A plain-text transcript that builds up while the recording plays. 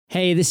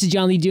Hey, this is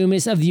John Lee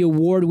Dumas of the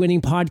award-winning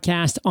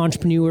podcast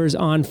Entrepreneurs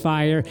on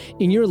Fire,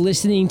 and you're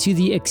listening to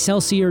the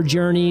Excelsior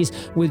Journeys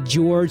with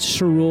George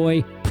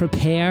Sirois.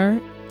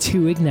 Prepare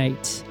to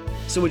ignite.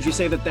 So would you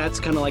say that that's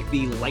kind of like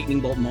the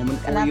lightning bolt moment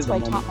for you? And that's why I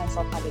taught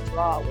myself how to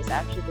draw, was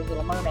actually The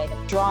Little Mermaid,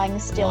 drawing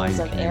stills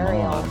of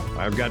Ariel.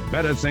 I've got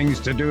better things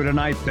to do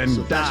tonight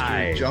than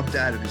die. Jumped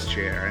out of his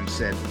chair and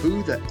said,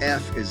 "Who the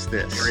F is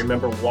this?" I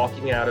remember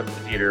walking out of the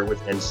theater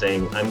and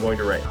saying, I'm going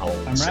to write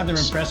Halloween I'm 6. rather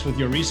impressed with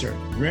your research.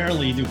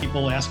 Rarely do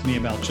people ask me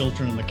about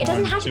Children in the Corn. It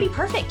doesn't have to be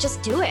perfect.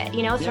 Just do it.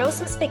 You know, throw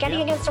some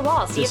spaghetti against a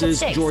wall. See This if it is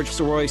sticks. George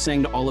Sirois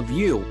saying to all of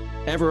you,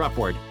 ever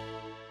upward.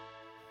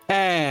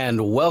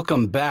 And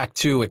welcome back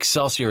to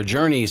Excelsior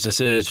Journeys.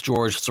 This is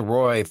George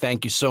Sirois.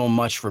 Thank you so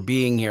much for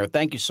being here.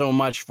 Thank you so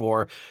much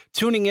for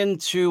tuning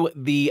into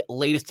the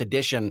latest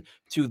edition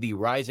to the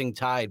Rising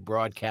Tide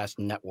Broadcast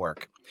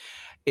Network.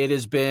 It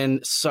has been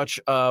such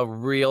a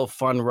real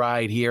fun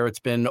ride here. It's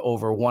been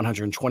over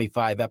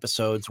 125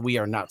 episodes. We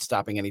are not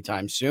stopping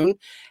anytime soon.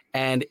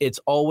 And it's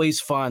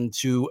always fun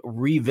to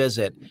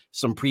revisit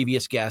some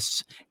previous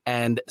guests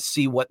and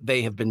see what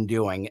they have been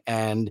doing.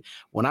 And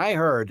when I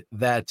heard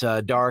that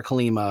Dara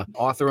Khaliema,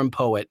 author and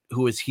poet,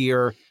 who was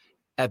here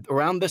at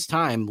around this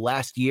time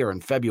last year in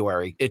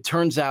February, it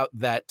turns out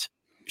that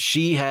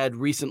she had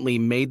recently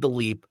made the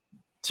leap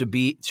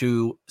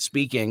to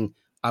speaking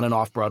on an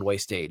off-Broadway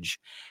stage.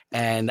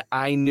 And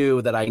I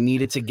knew that I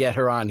needed to get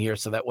her on here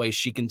so that way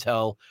she can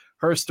tell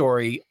her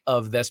story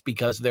of this,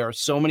 because there are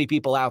so many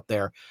people out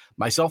there,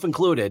 myself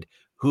included,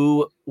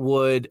 who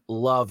would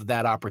love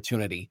that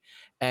opportunity.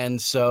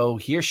 And so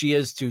here she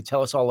is to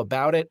tell us all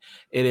about it.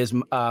 It is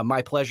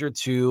my pleasure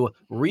to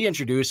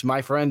reintroduce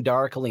my friend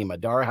Dara Khaliema.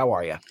 Dara, how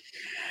are you?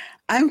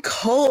 I'm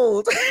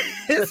cold.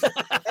 It's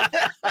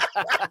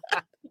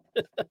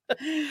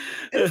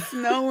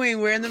snowing.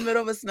 We're in the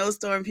middle of a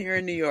snowstorm here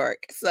in New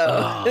York.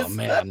 So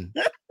man.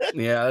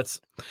 Yeah, that's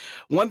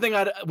one thing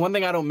I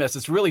don't miss.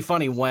 It's really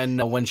funny when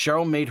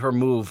Cheryl made her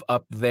move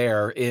up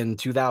there in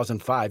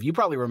 2005. You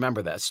probably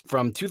remember this.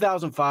 From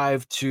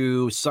 2005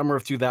 to summer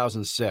of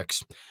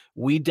 2006,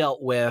 we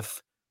dealt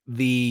with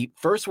a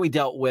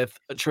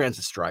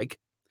transit strike.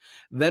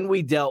 Then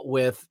we dealt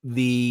with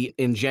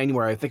in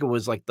January, I think it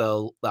was like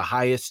the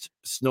highest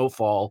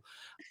snowfall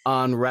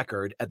on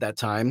record at that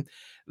time.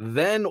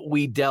 Then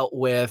we dealt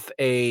with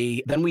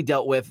the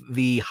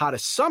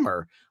hottest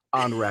summer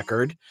on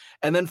record,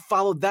 and then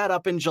followed that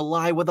up in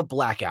July with a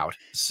blackout.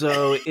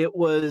 So it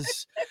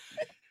was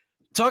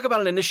talk about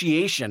an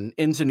initiation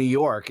into New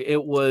York.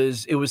 It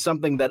was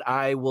something that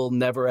I will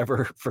never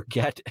ever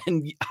forget.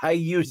 And I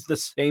used the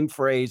same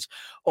phrase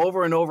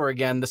over and over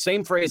again. The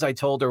same phrase I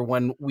told her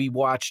when we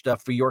watched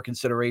For Your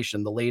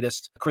Consideration, the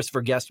latest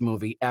Christopher Guest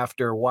movie,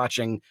 after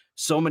watching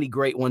so many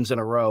great ones in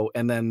a row.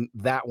 And then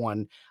that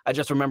one, I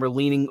just remember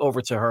leaning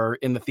over to her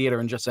in the theater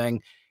and just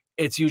saying,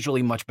 it's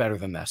usually much better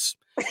than this.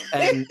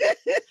 And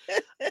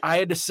I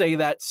had to say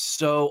that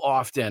so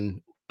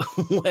often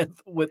with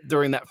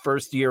during that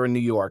first year in New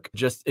York.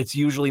 Just, it's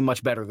usually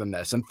much better than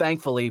this. And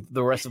thankfully,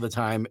 the rest of the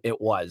time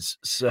it was.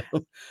 So,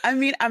 I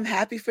mean, I'm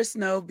happy for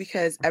snow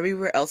because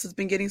everywhere else has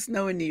been getting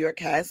snow and New York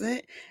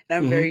hasn't. And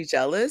I'm very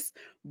jealous.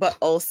 But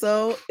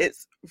also,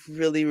 it's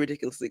really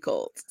ridiculously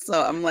cold.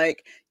 So I'm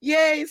like,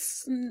 yay,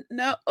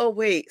 snow. Oh,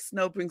 wait,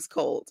 snow brings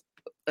cold.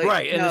 Like,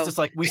 right. And it's just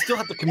like, we still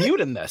have to commute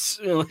in this.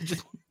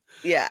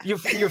 Yeah. Your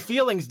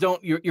feelings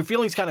your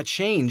feelings kind of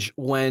change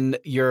when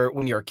you're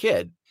a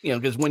kid,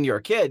 because when you're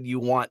a kid, you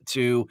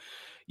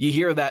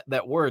hear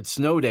that word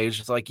snow days.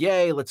 It's like,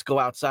 yay, let's go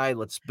outside.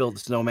 Let's build a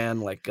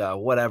snowman, like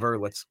whatever.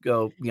 Let's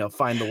go,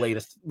 find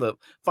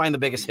the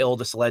biggest hill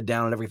to sled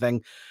down and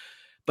everything.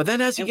 But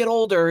then as you get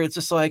older, it's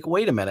just like,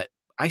 wait a minute.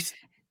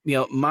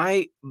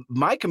 My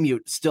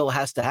commute still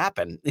has to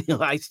happen.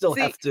 I still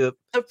have to.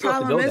 The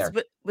problem is,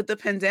 but with the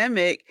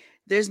pandemic,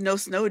 there's no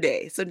snow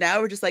day. So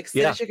now we're just like,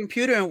 sit at your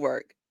computer and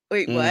work.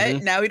 Wait,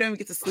 what? Now we don't even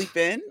get to sleep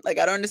in? Like,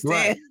 I don't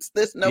understand. Right.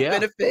 There's no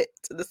benefit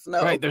to the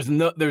snow. Right. There's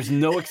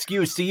no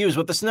excuse to use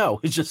with the snow.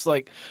 It's just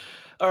like,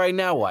 all right,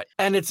 now what?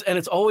 And it's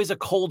always a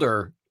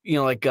colder,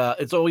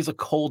 it's always a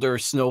colder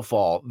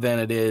snowfall than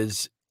it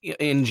is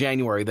in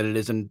January than it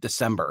is in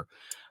December.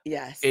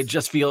 Yes. It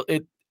just feels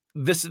it.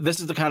 This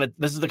is the kind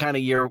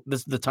of year.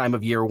 This is the time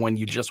of year when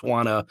you just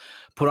want to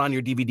put on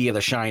your DVD of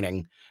The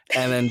Shining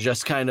and then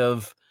just kind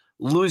of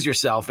lose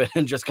yourself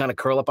and just kind of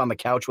curl up on the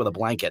couch with a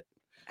blanket.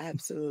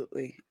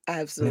 Absolutely.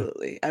 I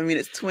mean,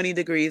 it's 20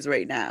 degrees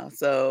right now.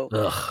 So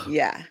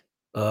yeah.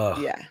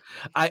 Yeah.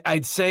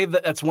 I'd say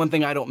that's one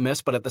thing I don't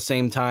miss, but at the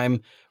same time,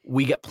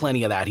 we get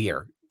plenty of that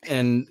here.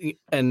 And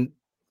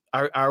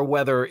our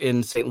weather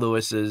in St.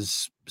 Louis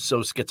is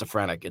so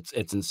schizophrenic.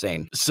 It's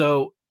insane.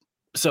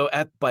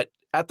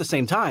 At the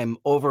same time,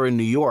 over in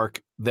New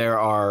York, there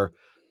are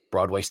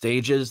Broadway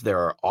stages, there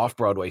are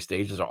off-Broadway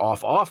stages, or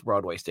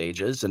off-Broadway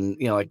stages, and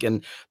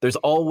and there's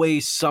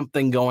always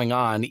something going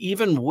on,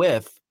 even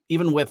with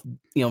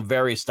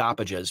various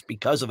stoppages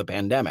because of the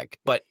pandemic.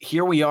 But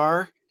here we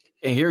are,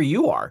 and here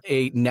you are,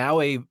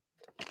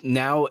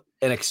 now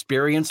an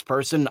experienced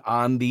person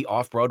on the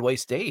off-Broadway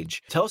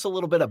stage. Tell us a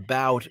little bit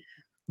about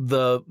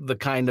the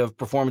kind of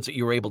performance that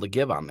you were able to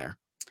give on there.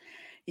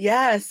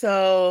 Yeah,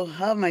 so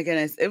oh my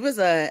goodness, I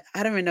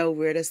don't even know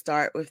where to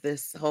start with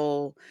this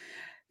whole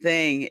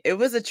thing. It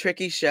was a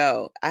tricky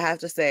show. I have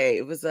to say,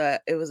 it was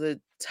a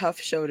tough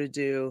show to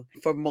do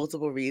for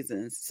multiple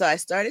reasons. So I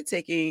started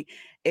taking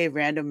a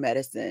random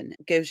medicine,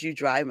 gives you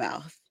dry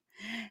mouth.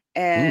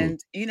 And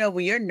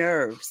when your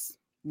nerves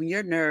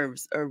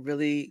are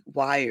really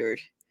wired,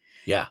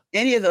 yeah,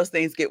 any of those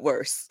things get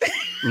worse.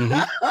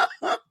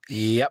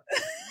 Yep.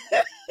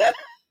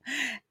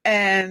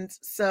 And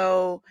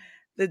so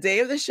the day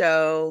of the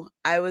show,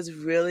 I was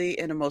really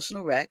an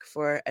emotional wreck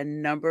for a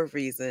number of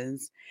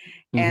reasons.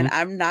 And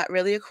I'm not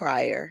really a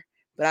crier,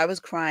 but I was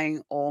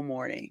crying all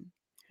morning.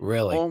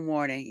 Really? All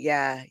morning.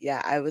 Yeah.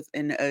 I was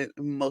in an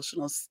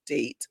emotional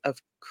state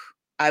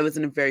I was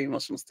in a very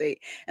emotional state.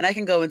 And I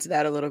can go into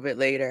that a little bit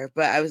later,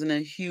 but I was in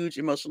a huge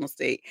emotional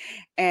state.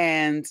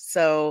 And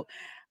so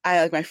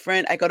I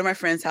go to my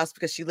friend's house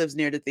because she lives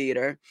near the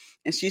theater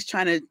and she's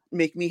trying to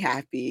make me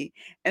happy.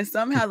 And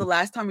somehow the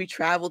last time we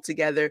traveled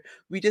together,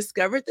 we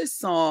discovered this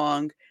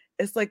song.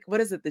 It's like, what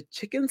is it? The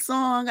Chicken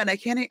Song? And I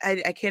can't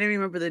even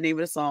remember the name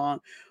of the song,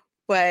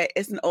 but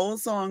it's an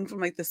old song from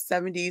like the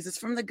 70s. It's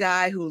from the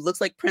guy who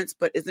looks like Prince,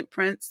 but isn't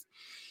Prince.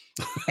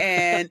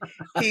 And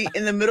he,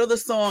 in the middle of the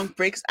song,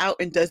 breaks out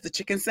and does the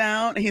chicken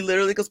sound. And he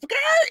literally goes,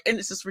 and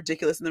it's just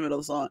ridiculous in the middle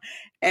of the song.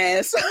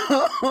 And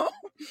so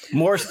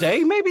Morris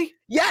Day, maybe?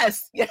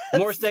 Yes.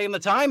 Morris Day in the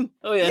Time?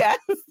 Oh, yeah.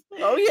 Yes.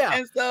 Oh, yeah.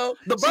 And so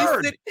the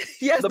bird.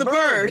 The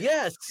bird.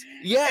 Yes.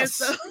 And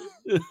so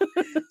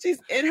she's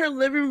in her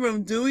living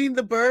room doing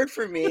the bird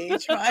for me,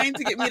 trying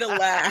to get me to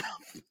laugh.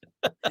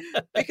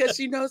 Because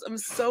she knows I'm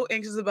so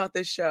anxious about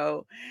this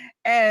show.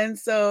 And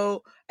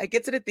so I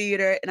get to the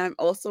theater and I'm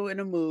also in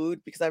a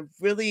mood because I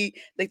really,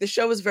 the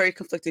show was very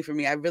conflicting for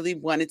me. I really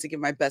wanted to give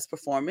my best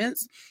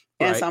performance.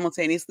 And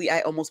simultaneously,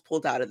 I almost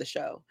pulled out of the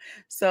show.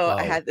 So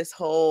I had this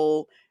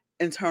whole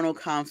internal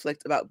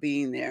conflict about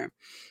being there.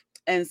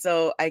 And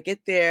so I get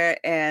there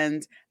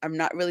and I'm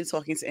not really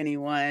talking to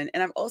anyone.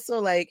 And I'm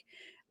also I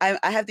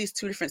have these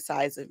two different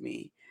sides of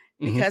me.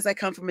 Because I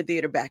come from a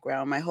theater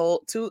background, I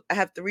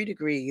have 3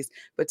 degrees,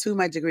 but 2 of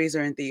my degrees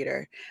are in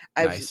theater.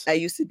 I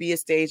used to be a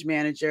stage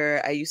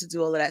manager. I used to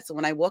do all of that. So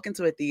when I walk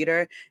into a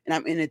theater and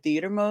I'm in a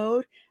theater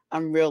mode,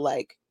 I'm real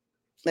like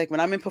when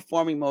I'm in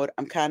performing mode,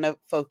 I'm kind of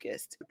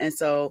focused. And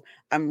so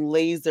I'm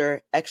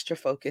laser extra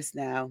focused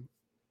now.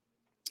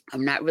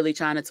 I'm not really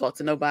trying to talk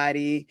to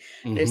nobody.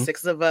 There's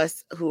 6 of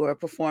us who are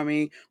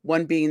performing,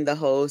 1 being the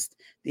host.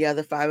 The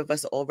other 5 of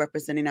us are all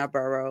representing our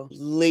borough,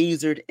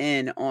 lasered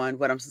in on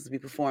what I'm supposed to be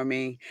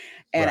performing.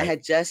 And I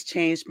had just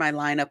changed my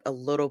lineup a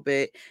little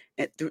bit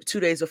 2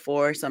 days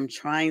before. So I'm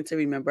trying to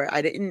remember.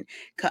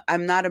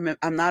 I'm not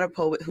a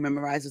poet who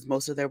memorizes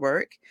most of their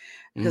work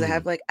because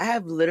I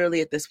have literally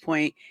at this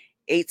point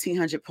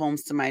 1,800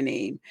 poems to my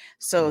name.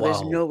 So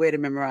there's no way to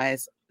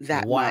memorize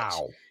that much.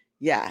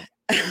 Yeah.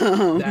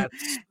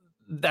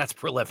 That's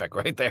prolific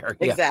right there.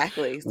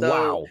 Exactly. Yeah.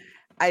 So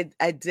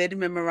I did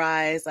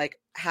memorize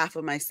half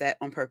of my set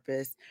on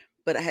purpose,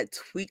 but I had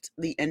tweaked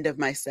the end of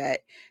my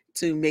set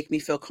to make me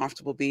feel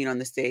comfortable being on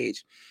the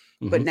stage.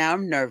 But now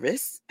I'm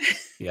nervous.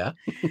 Yeah.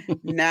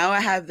 Now I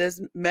have this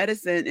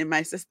medicine in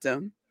my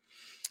system.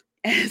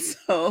 And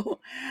so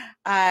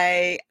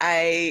I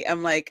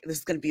am like, this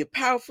is going to be a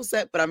powerful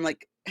set, but I'm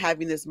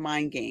having this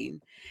mind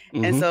game.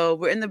 And so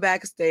we're in the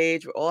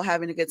backstage, we're all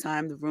having a good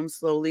time. The room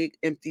slowly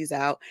empties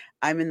out.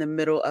 I'm in the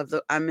middle of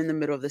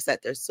the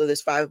set.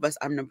 There's 5 of us.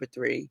 I'm number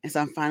 3. And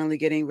so I'm finally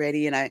getting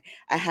ready. And I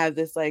have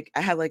this,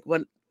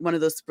 one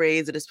of those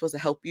sprays that is supposed to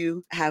help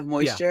you have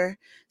moisture.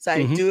 Yeah. So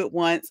I do it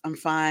once, I'm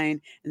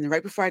fine. And then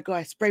right before I go,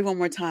 I spray one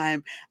more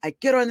time. I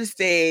get on the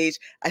stage.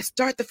 I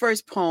start the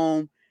first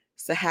poem,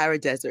 Sahara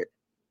Desert.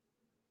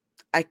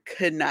 I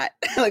could not,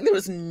 there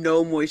was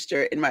no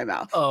moisture in my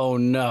mouth. Oh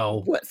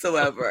no.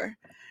 Whatsoever.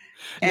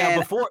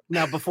 Now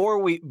before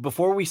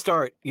we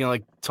start,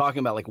 talking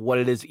about what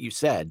it is that you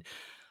said,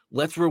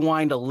 let's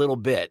rewind a little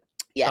bit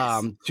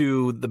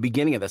to the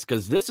beginning of this,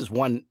 because this is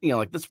one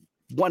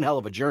hell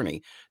of a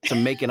journey to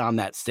make it on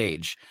that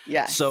stage.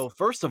 Yeah. So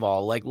first of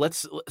all,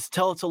 let's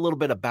tell us a little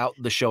bit about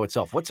the show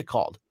itself. What's it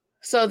called?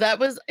 So that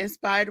was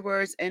Inspired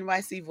Words,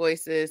 NYC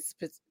Voices,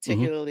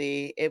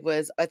 particularly. It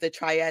was at the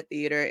Triad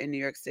Theater in New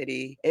York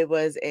City.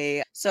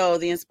 So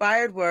the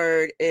Inspired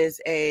Word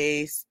is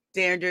a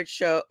standard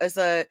show. It's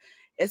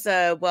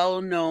a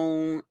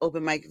well-known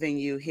open mic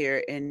venue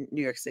here in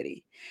New York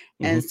City.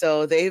 And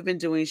so they've been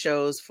doing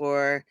shows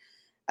for,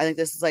 I think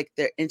this is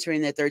they're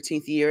entering their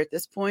 13th year at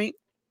this point.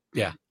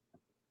 Yeah.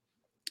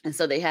 And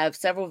so they have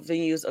several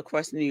venues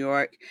across New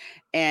York,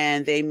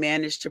 and they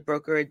managed to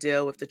broker a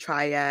deal with the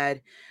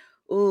Triad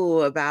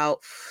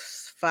about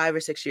 5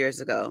 or 6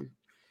 years ago.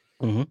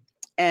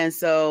 And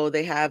so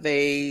they have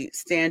a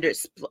standard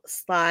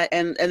slot,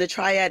 and the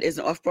Triad is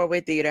an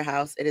off-Broadway theater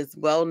house. It is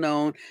well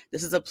known.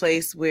 This is a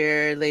place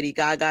where Lady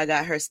Gaga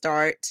got her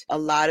start. A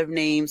lot of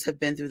names have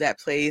been through that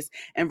place.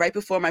 And right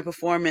before my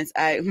performance,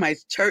 my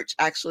church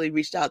actually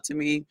reached out to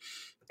me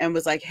and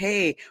was like,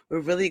 hey, we're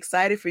really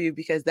excited for you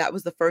because that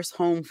was the first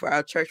home for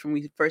our church when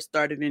we first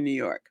started in New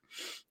York.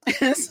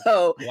 And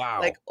so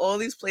like all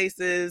these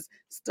places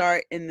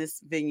start in this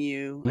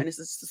venue, and it's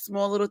just a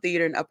small little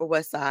theater in Upper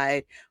West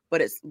Side,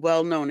 but it's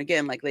well known.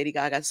 Again, like Lady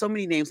Gaga, so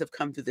many names have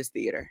come through this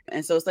theater.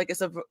 And so it's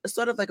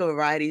sort of like a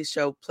variety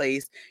show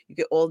place. You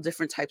get all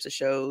different types of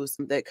shows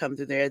that come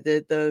through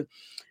there.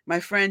 My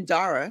friend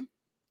Dara,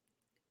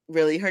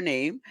 really her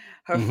name,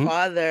 her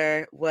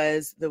father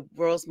was the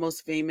world's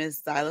most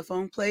famous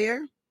xylophone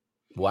player.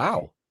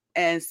 Wow.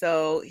 And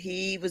so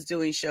he was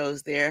doing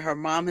shows there. Her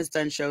mom has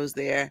done shows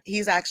there.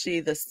 He's actually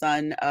the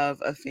son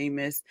of a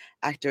famous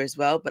actor as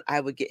well, but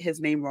I would get his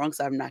name wrong,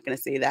 so I'm not going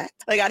to say that.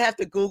 Like, I'd have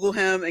to Google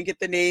him and get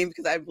the name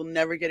because I will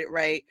never get it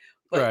right.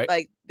 But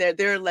like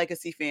they're a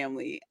legacy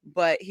family.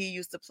 But he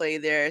used to play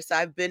there. So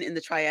I've been in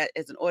the Triad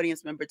as an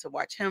audience member to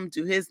watch him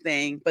do his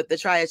thing. But the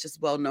Triad is just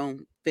a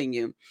well-known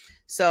venue.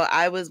 So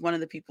I was one of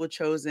the people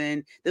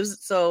chosen.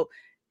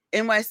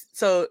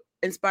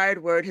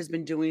 Inspired Word has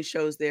been doing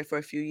shows there for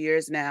a few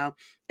years now.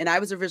 And I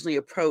was originally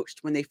approached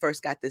when they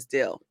first got this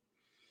deal.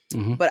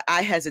 But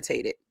I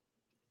hesitated.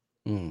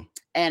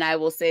 And I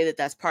will say that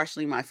that's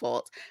partially my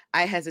fault.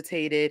 I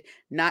hesitated,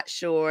 not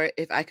sure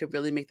if I could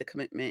really make the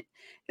commitment.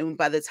 And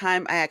by the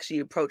time I actually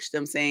approached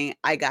them saying,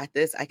 I got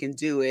this, I can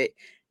do it,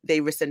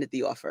 they rescinded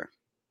the offer.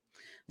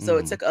 So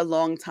it took a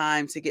long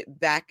time to get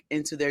back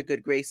into their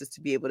good graces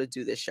to be able to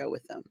do this show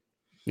with them.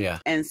 Yeah.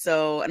 And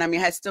I mean,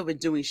 I had still been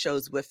doing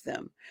shows with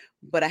them,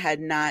 but I had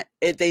not,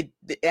 I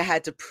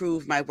had to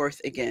prove my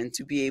worth again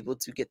to be able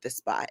to get the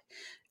spot.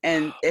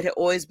 And it had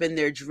always been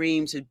their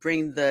dream to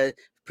bring this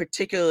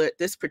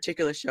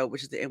particular show,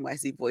 which is the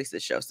NYC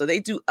Voices show. So they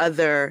do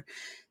other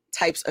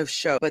types of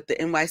show, but the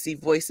NYC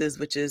Voices,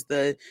 which is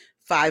the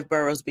 5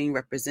 boroughs being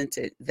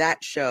represented,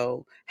 that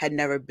show had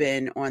never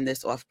been on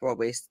this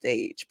off-Broadway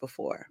stage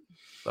before.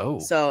 Oh.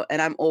 So,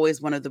 and I'm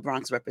always one of the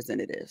Bronx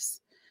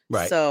representatives.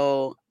 Right.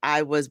 So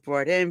I was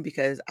brought in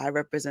because I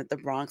represent the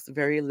Bronx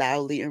very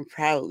loudly and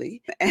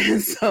proudly.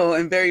 And so,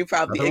 and very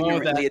probably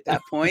ignorantly at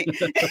that point.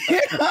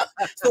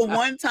 So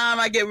one time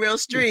I get real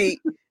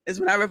street is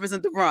when I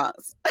represent the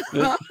Bronx.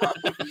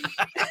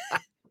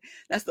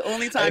 That's the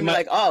only time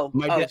you're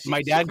like,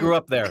 my dad grew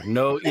up there.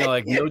 No,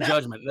 no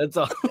judgment. That's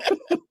all.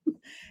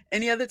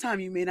 Any other time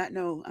you may not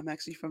know I'm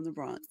actually from the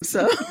Bronx.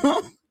 So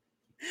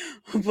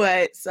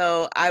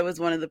so I was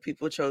one of the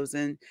people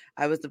chosen.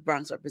 I was the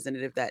Bronx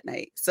representative that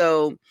night.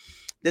 So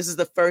this is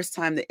the first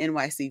time the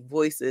NYC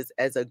Voices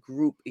as a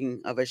grouping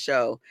of a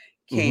show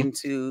came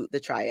to the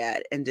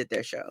Triad and did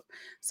their show.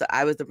 So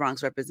I was the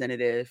Bronx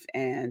representative.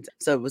 And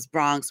so it was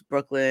Bronx,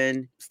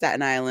 Brooklyn,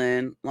 Staten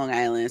Island, Long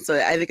Island. So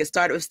I think it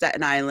started with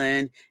Staten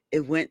Island.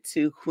 It went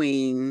to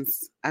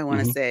Queens, I want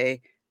to say.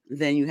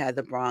 Then you had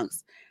the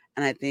Bronx.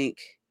 And I think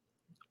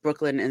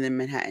Brooklyn and then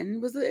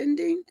Manhattan was the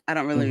ending. I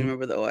don't really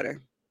remember the order.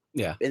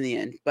 Yeah. In the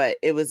end, but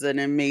it was an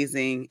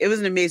amazing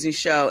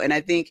show. And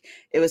I think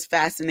it was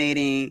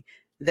fascinating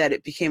that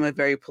it became a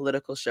very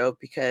political show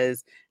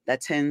because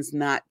that tends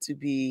not to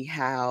be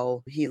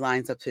how he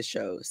lines up his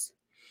shows.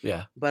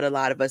 Yeah. But a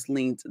lot of us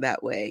leaned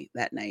that way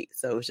that night.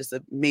 So it was just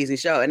an amazing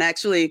show. And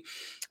actually,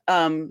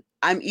 I'm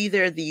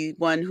either the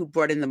one who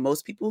brought in the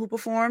most people who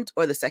performed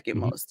or the second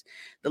most.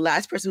 The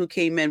last person who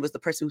came in was the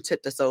person who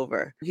tipped us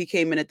over. He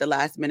came in at the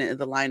last minute of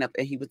the lineup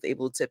and he was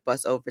able to tip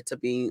us over to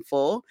being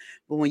full.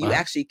 But when you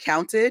actually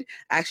counted,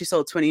 I actually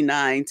sold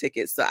 29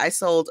 tickets. So I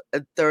sold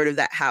a third of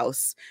that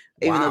house,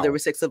 even though there were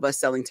 6 of us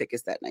selling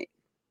tickets that night.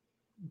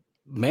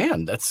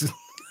 Man, that's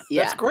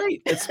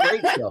great. It's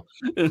great.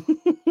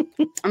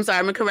 I'm sorry,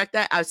 I'm gonna correct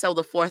that. I sold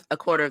a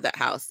quarter of that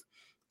house,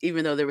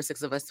 even though there were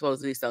 6 of us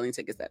supposedly selling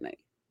tickets that night.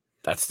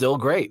 That's still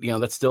great.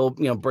 That's still,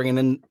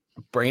 bringing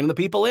the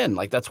people in.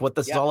 Like, that's what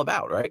this is all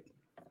about, right?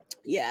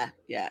 Yeah.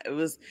 It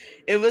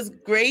was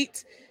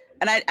great.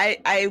 And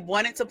I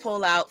wanted to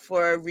pull out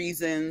for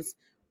reasons,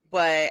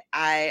 but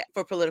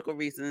for political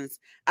reasons,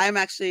 I'm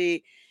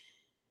actually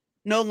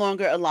no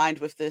longer aligned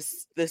with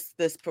this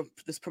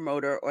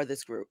promoter or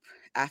this group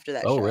after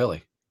that show. Oh,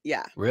 really?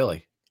 Yeah.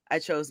 Really? I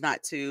chose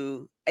not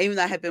to, even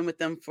though I had been with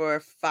them for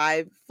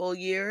 5 full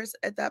years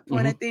at that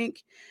point, I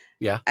think.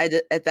 Yeah.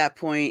 At that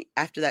point,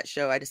 after that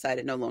show, I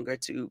decided no longer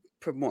to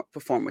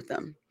perform with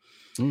them.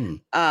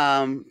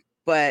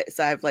 But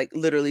so I've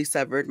literally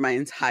severed my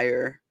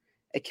entire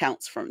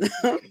accounts from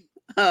them.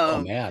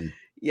 Oh man.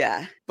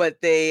 Yeah. But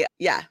I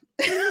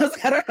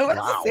don't know what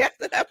to say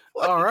after that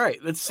point. All right.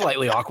 That's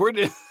slightly awkward.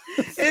 It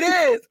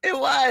is. It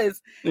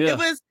was. Yeah.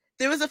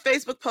 There was a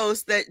Facebook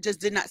post that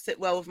just did not sit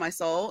well with my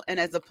soul.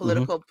 And as a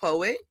political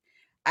poet,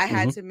 I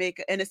had to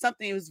make, and it's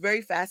something that was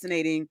very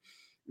fascinating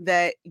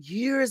that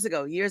years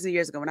and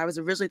years ago, when I was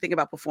originally thinking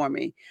about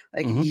performing,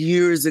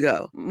 years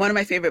ago, one of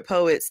my favorite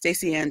poets,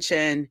 Stacey Ann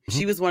Chen,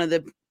 she was one of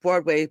the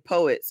Broadway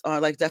poets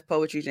on Def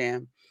Poetry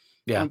Jam.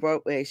 Yeah. on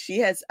Broadway.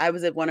 I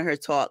was at one of her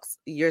talks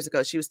years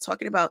ago. She was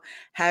talking about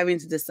having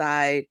to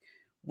decide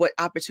what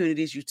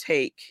opportunities you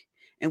take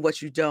and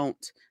what you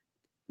don't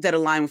that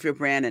align with your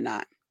brand and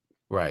not.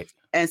 Right.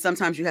 And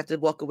sometimes you have to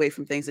walk away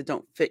from things that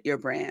don't fit your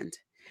brand.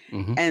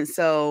 Mm-hmm. And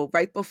so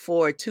right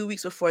before, 2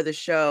 weeks before the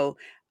show,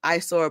 I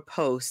saw a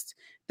post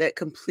that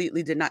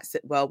completely did not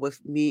sit well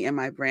with me and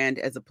my brand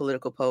as a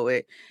political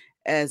poet,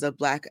 as a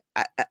Black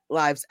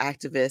lives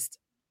activist,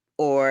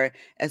 or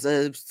as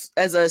an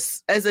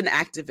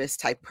activist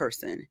type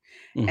person.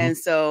 Mm-hmm. And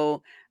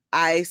so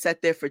I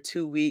sat there for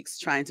 2 weeks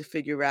trying to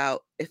figure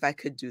out if I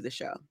could do the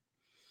show.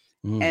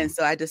 And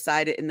so I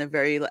decided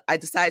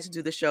to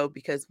do the show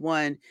because,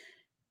 one,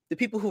 the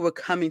people who were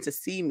coming to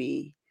see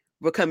me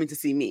were coming to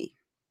see me.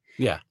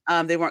 Yeah.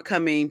 They weren't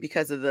coming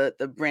because of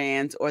the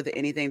brand or the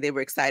anything. They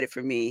were excited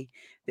for me.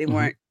 They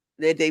weren't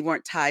they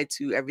weren't tied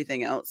to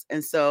everything else.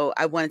 And so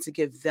I wanted to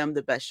give them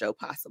the best show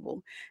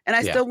possible. And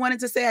I still wanted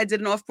to say I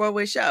did an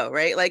off-Broadway show,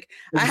 right? Like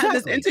I had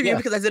this interview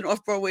because I did an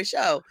off-Broadway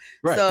show.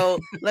 Right. So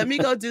let me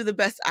go do the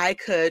best I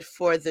could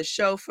for the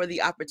show, for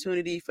the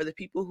opportunity, for the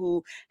people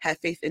who have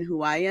faith in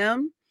who I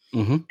am.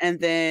 Mm-hmm. And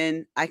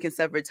then I can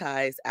sever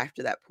ties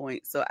after that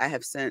point. So I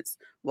have since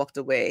walked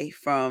away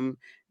from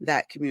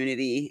that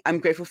community. I'm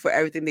grateful for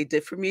everything they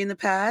did for me in the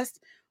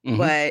past,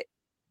 but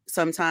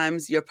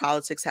sometimes your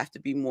politics have to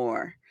be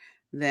more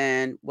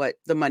than what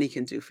the money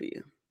can do for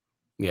you.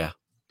 Yeah.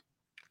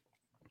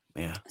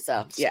 Yeah.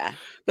 So, yeah.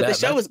 But the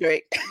show was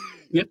great.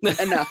 Yep.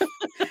 Enough.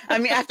 I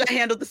mean, after I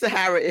handled the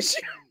Sahara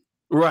issue.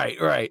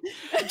 Right.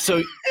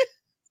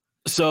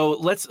 So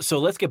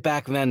let's get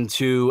back then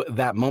to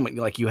that moment.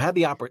 Like you have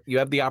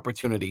the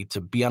opportunity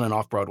to be on an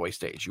off-Broadway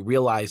stage. You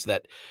realize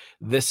that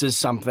this is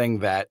something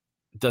that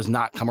does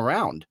not come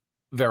around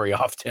very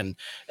often,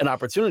 an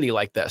opportunity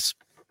like this.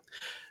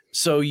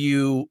 So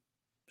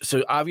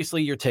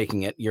obviously you're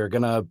taking it. You're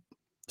gonna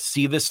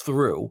see this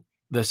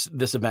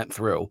event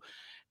through,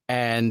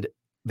 and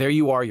there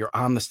you are. You're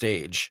on the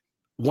stage.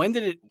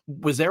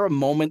 Was there a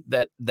moment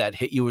that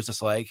hit you? Was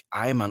just like,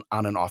 I'm on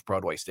an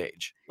off-Broadway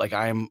stage, like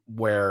I'm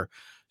where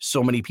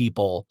so many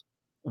people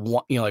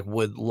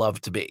would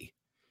love to be?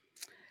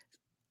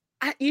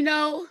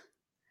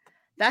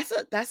 That's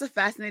a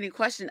fascinating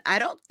question. I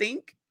don't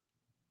think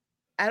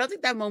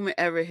that moment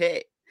ever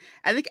hit.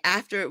 I think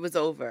after it was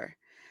over,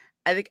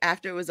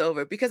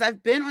 because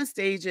I've been on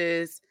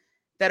stages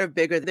that are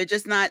bigger. They're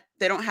just not,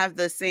 they don't have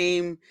the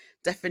same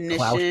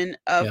definition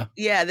of,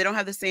 they don't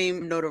have the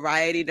same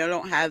notoriety. They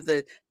don't have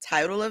the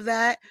title of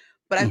that.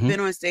 But I've been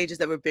on stages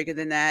that were bigger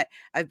than that.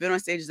 I've been on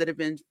stages that have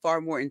been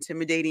far more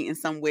intimidating in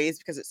some ways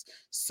because it's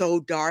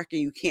so dark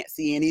and you can't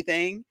see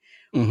anything.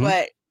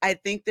 But I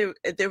think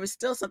there was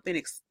still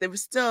something, there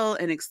was still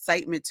an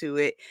excitement to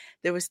it.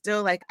 There was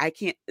still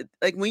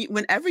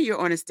whenever you're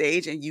on a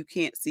stage and you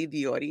can't see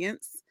the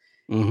audience,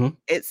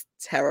 it's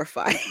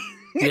terrifying.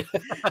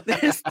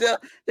 There's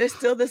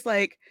still this,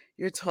 like,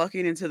 you're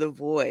talking into the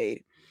void.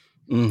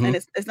 And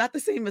it's not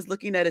the same as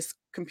looking at a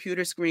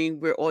computer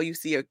screen where all you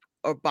see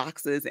are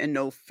boxes and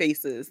no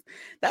faces.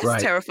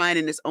 That's terrifying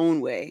in its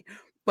own way.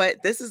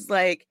 But this is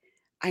like,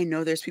 I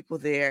know there's people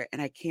there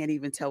and I can't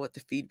even tell what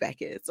the feedback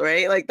is,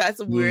 right? Like that's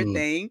a weird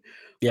thing.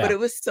 Yeah. But it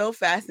was so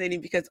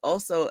fascinating because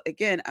also,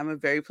 again, I'm a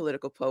very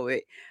political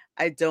poet.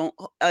 I don't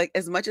like,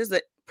 as much as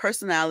the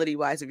personality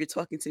wise, if you're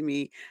talking to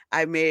me,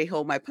 I may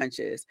hold my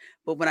punches,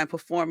 but when I'm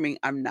performing,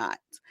 I'm not.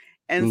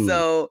 And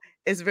so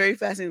it's very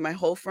fascinating. My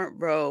whole front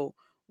row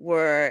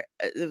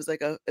it was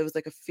like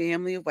a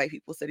family of white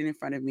people sitting in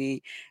front of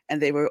me, and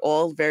they were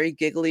all very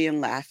giggly and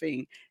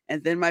laughing.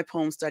 And then my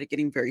poem started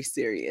getting very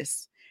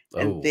serious.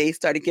 And they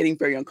started getting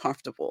very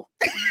uncomfortable.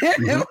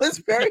 It was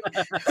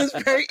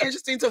very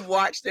interesting to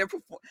watch their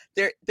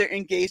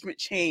engagement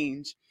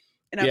change.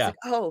 And I was like,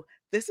 oh,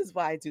 this is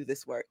why I do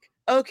this work.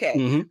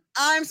 Okay,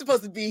 I'm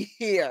supposed to be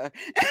here.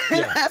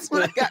 And that's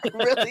when I got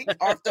really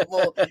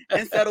comfortable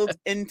and settled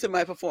into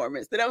my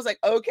performance. Then I was like,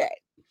 okay,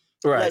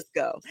 let's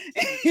go.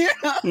 So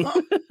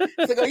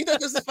you thought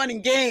this was fun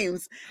and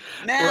games.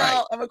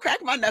 Now I'm gonna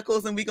crack my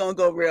knuckles and we're gonna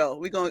go real.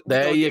 We're gonna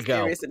get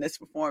serious in this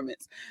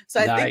performance.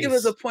 So I think it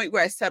was a point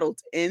where I settled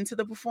into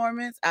the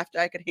performance after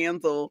I could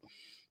handle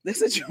the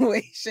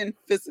situation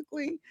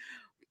physically.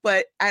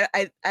 But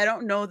I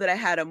don't know that I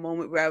had a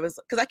moment where I was,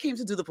 because I came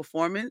to do the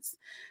performance.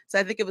 So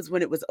I think it was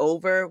when it was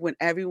over, when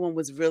everyone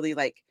was really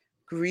like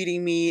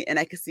greeting me and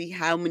I could see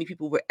how many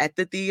people were at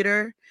the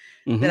theater,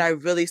 that I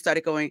really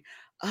started going,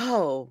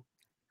 oh,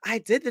 I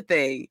did the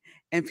thing,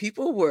 and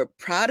people were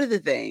proud of the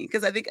thing.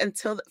 Because I think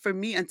until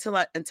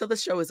the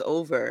show is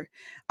over,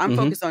 I'm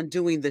focused on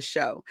doing the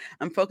show.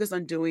 I'm focused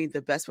on doing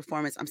the best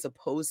performance I'm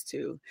supposed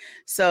to.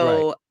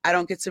 So I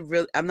don't get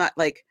to I'm not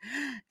like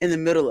in the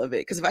middle of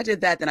it. Because if I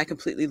did that, then I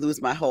completely lose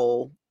my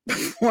whole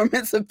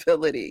performance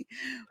ability.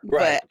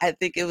 But I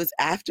think it was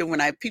after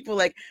when people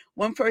like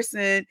one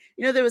person,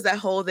 there was that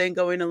whole thing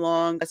going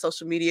along on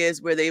social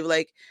medias where they were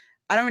like,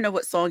 I don't even know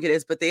what song it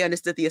is, but they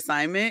understood the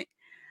assignment.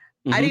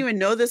 I didn't even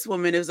know this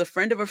woman. It was a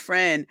friend of a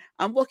friend.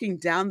 I'm walking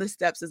down the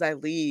steps as I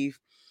leave.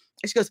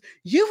 And she goes,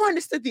 you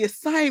understood the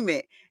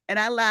assignment. And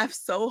I laughed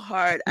so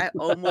hard, I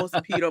almost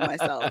peed on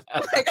myself.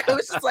 Like, I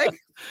was just like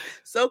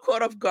so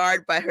caught off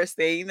guard by her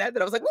saying that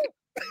I was like,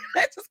 wait,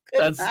 I just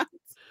could not.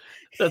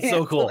 That's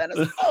so cool. And I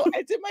was like, oh,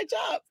 I did my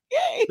job.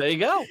 Yay. There you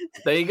go.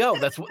 There you go.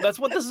 That's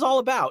what this is all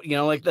about. You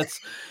know, like that's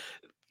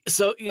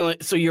so, you know,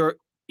 so you're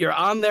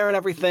on there and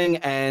everything,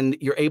 and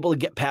you're able to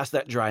get past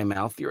that dry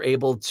mouth. You're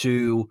able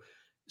to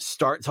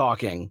start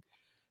talking.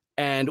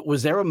 And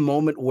was there a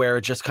moment where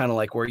it just kind of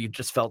like where you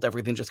just felt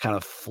everything just kind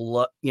of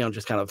flow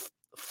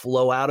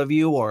out of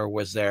you, or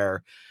was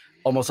there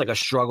almost like a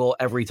struggle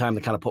every time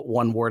to kind of put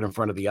one word in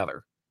front of the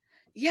other?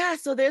 Yeah,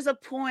 so there's a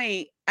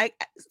point. I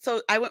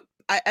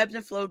ebbed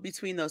and flowed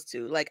between those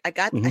two. Like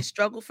I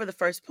struggled for the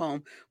first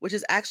poem, which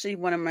is actually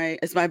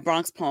it's my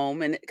Bronx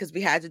poem, and because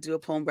we had to do a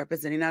poem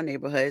representing our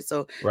neighborhood.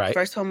 So the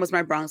first poem was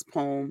my Bronx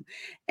poem,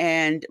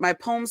 and my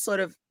poem sort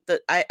of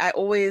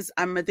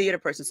I'm a theater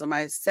person, so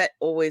my set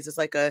always is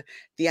like a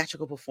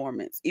theatrical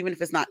performance, even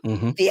if it's not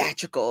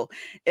theatrical.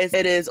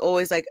 It is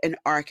always like an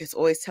arc. It's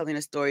always telling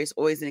a story. It's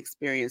always an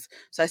experience.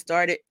 So I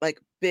started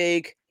like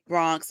big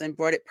Bronx and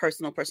brought it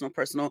personal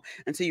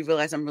until you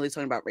realize I'm really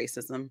talking about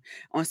racism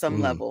on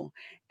some level.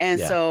 And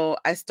so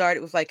I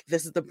started with like,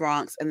 this is the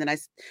Bronx. And then I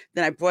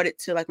brought it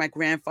to like my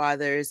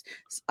grandparents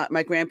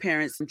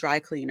and dry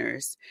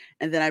cleaners.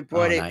 And then I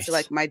brought it to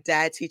like my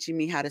dad teaching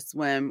me how to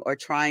swim or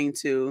trying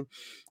to.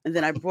 And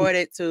then I brought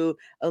it to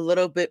a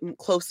little bit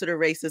closer to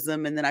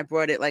racism. And then I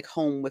brought it like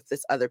home with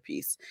this other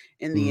piece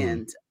in the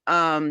end.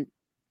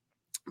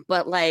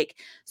 But like,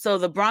 so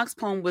the Bronx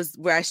poem was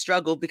where I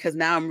struggled because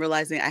now I'm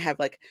realizing I have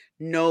like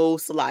no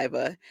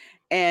saliva.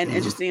 And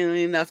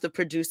interestingly enough, the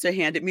producer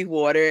handed me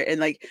water, and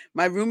like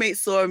my roommate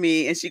saw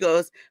me and she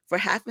goes, for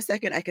half a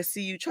second, I could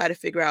see you try to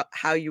figure out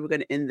how you were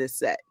going to end this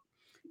set.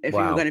 If you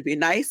were going to be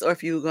nice or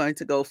if you were going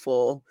to go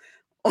full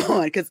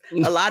on. Because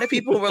a lot of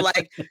people were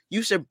like,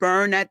 you should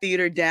burn that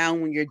theater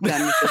down when you're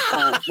done with the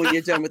poem, when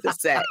you're done with the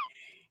set.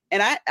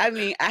 And I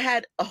mean, I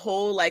had a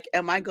whole, like,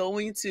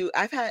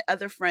 I've had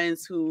other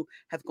friends who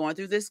have gone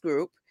through this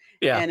group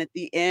and at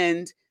the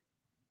end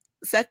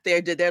sat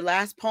there, did their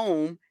last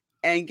poem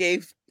and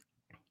gave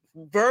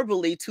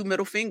verbally 2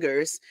 middle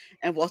fingers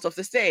and walked off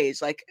the stage.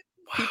 Like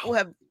people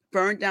have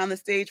burned down the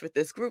stage with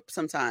this group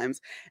sometimes.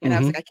 And I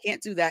was like, I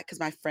can't do that because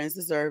my friends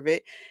deserve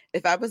it.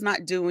 If I was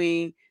not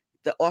doing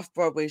the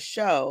off-Broadway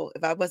show,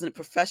 if I wasn't a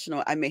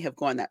professional, I may have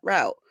gone that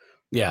route.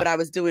 Yeah. But I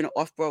was doing an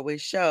off-Broadway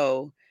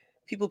show.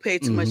 People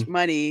paid too much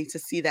money to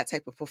see that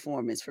type of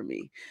performance for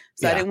me.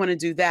 So I didn't want to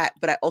do that,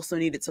 but I also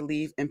needed to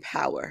leave in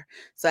power.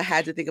 So I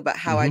had to think about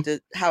how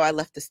I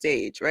left the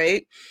stage,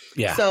 right?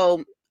 Yeah.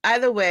 So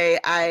either way,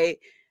 I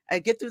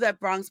get through that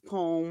Bronx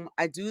poem.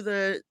 I do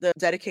the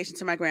dedication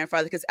to my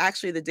grandfather, because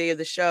actually the day of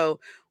the show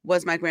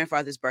was my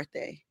grandfather's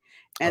birthday.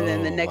 And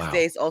then the next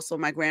day is also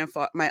my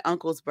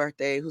uncle's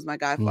birthday, who's my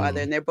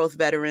godfather, and they're both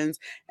veterans.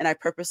 And I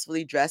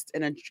purposefully dressed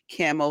in a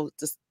camo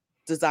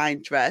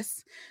design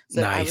dress.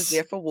 So I was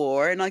there for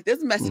war. And like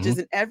there's messages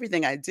in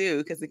everything I do,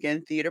 because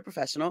again, theater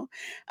professional.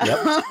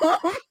 Yep.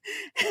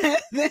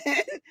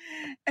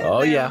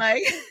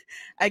 Like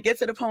I get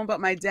to the poem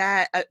about my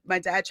dad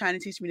trying to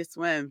teach me to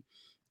swim.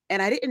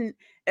 And I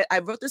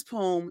wrote this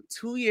poem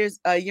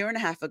a year and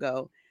a half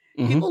ago.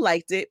 People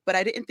liked it, but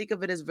I didn't think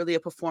of it as really a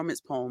performance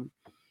poem.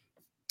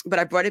 But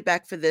I brought it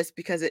back for this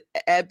because it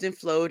ebbed and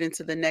flowed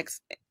into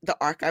the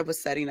arc I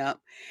was setting up.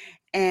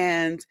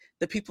 And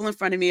the people in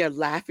front of me are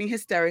laughing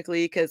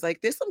hysterically because like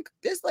there's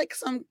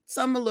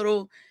some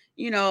little,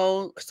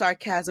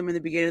 sarcasm in the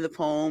beginning of the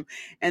poem.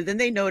 And then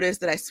they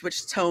noticed that I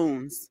switched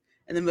tones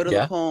in the middle of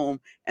the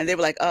poem. And they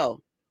were like, oh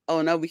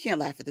no, we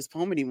can't laugh at this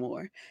poem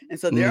anymore. And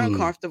so they're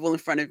uncomfortable in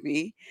front of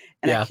me.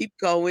 And I keep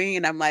going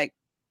and I'm like,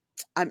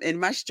 I'm in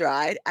my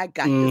stride. I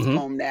got this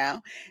poem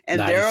now. And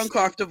they're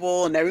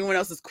uncomfortable and everyone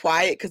else is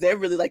quiet because they're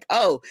really like,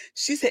 oh,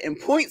 she's hitting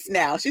points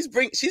now. She's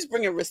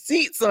bringing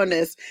receipts on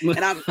this. And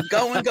I'm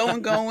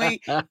going.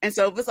 And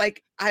so it was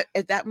like,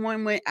 at that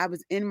moment, I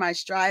was in my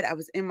stride. I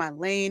was in my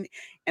lane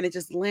and it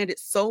just landed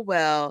so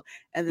well.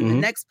 And then the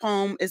next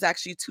poem is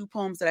actually 2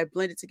 poems that I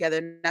blended together.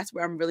 And that's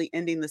where I'm really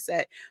ending the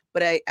set.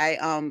 But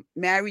I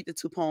married the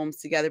 2 poems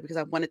together because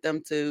I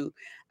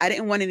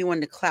didn't want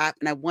anyone to clap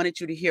and I wanted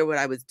you to hear what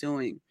I was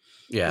doing.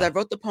 Yeah. I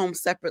wrote the poem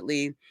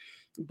separately,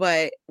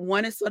 but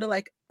one is sort of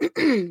like,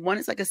 one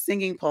is like a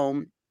singing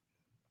poem.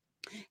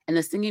 And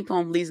the singing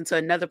poem leads into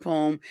another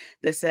poem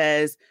that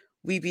says,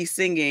 we be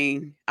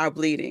singing our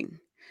bleeding.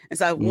 And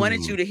so I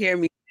wanted you to hear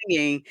me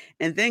singing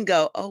and then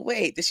go, oh,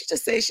 wait, did she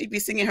just say she'd be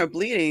singing her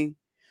bleeding?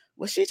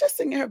 Was she just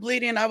singing her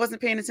bleeding and I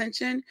wasn't paying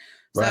attention?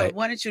 So I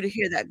wanted you to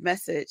hear that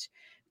message.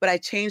 But I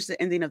changed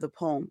the ending of the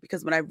poem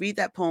because when I read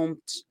that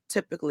poem,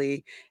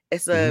 typically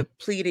it's a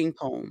pleading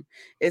poem.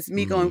 It's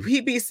me going,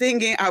 we be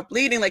singing our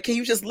bleeding. Like, can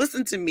you just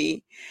listen to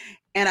me?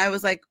 And I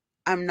was like,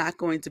 I'm not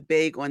going to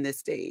beg on this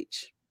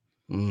stage.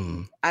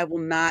 I will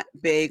not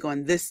beg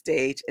on this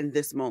stage in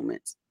this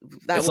moment.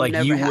 That will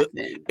never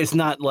happen. It's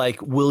not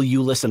like, will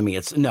you listen to me?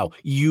 It's no,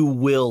 you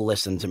will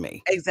listen to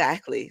me.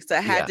 Exactly. So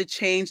I had to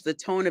change the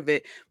tone of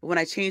it. But when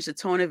I changed the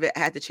tone of it, I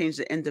had to change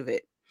the end of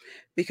it.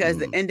 because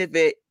the end of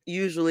it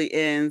usually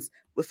ends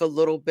with a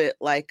little bit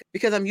like,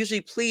 because I'm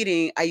usually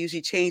pleading, I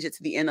usually change it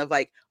to the end of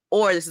like,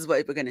 or this is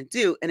what we're going to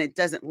do. And it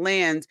doesn't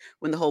land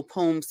when the whole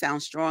poem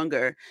sounds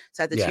stronger.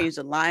 So I had to change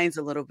the lines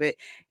a little bit.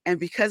 And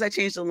because I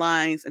changed the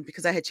lines, and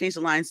because I had changed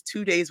the lines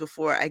 2 days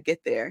before I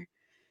get there,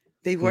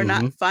 they were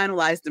not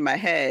finalized in my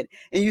head.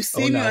 And you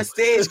see me on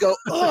stage go,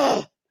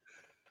 oh.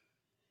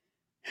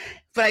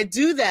 But I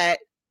do that,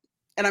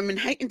 and I'm in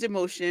heightened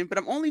emotion, but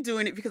I'm only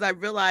doing it because I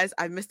realized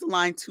I missed a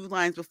line 2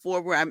 lines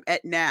before where I'm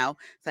at now.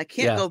 So I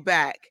can't go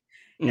back.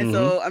 And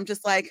so I'm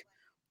just like,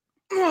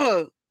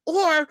 oh.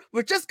 Or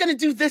we're just going to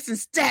do this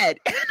instead.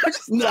 I'm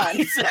just done.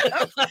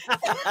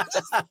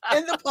 Just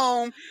in the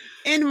poem,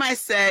 in my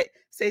set,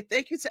 say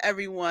thank you to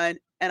everyone,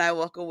 and I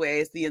walk away.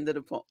 It's the end of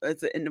the poem.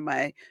 It's the end of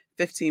my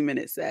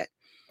 15-minute set.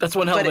 That's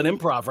one hell of an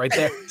improv right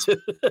there.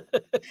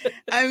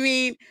 I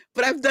mean,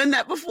 but I've done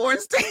that before on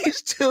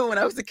stage too when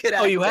I was a kid.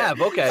 Oh, you have?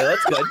 Okay,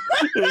 that's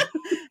good.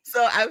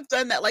 So I've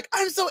done that. Like,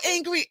 I'm so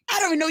angry, I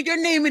don't even know your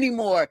name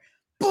anymore.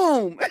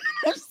 Boom.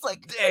 I'm just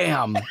like,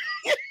 damn.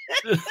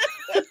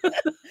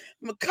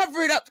 I'm gonna cover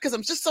it up because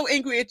I'm just so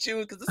angry at you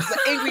because this is an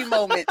angry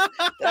moment.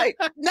 That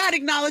I'm not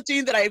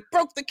acknowledging that I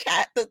broke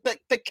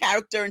the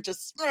character and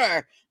just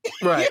right.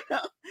 You know?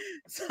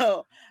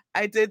 So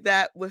I did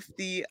that with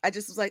I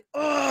just was like,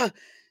 oh,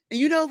 and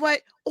you know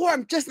what? Or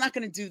I'm just not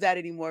gonna do that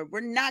anymore.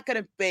 We're not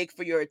gonna beg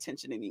for your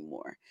attention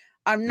anymore.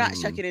 I'm not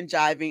shucking and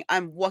jiving.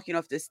 I'm walking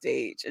off this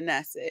stage, and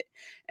that's it.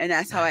 And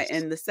that's how I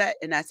end the set,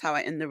 and that's how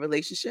I end the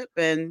relationship.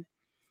 And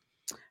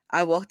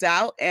I walked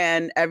out,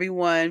 and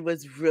everyone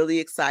was really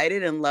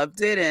excited and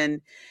loved it.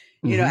 And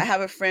you know, I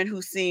have a friend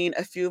who's seen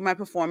a few of my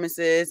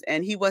performances,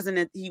 and he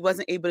wasn't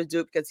able to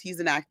do it because he's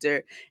an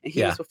actor, and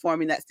he was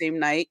performing that same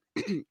night.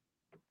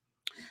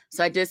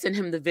 So I did send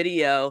him the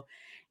video,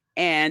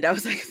 and I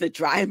was like the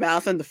dry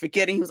mouth and the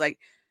forgetting. He was like,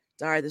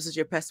 "Dara, this is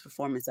your best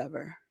performance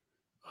ever."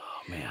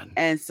 Oh man!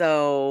 And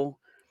so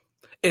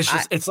it's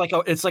just it's like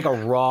a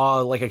raw,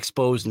 like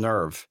exposed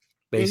nerve.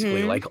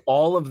 Basically, like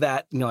all of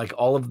that, you know, like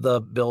all of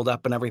the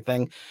buildup and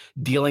everything,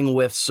 dealing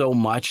with so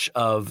much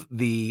of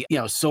the, you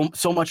know, so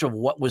much of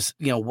what was,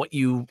 you know, what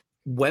you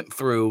went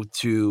through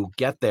to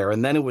get there.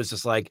 And then it was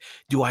just like,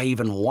 do I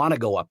even want to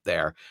go up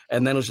there?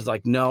 And then it was just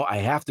like, no, I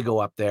have to go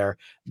up there.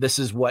 This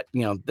is what,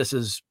 you know, this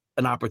is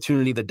an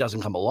opportunity that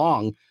doesn't come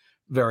along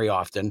very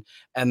often.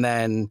 And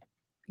then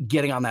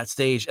getting on that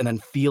stage and then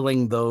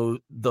feeling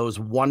those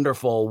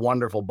wonderful,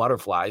 wonderful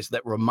butterflies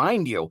that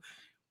remind you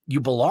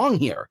belong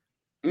here.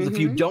 If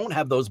you don't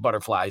have those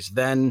butterflies,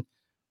 then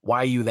why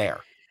are you there?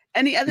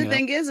 And the other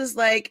thing is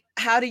like,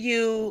 how do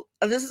you,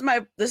 this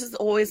is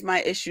always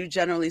my issue,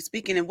 generally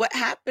speaking. And what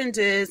happened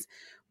is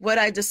what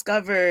I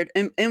discovered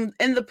in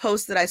the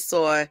post that I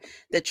saw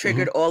that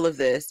triggered all of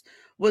this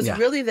was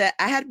really that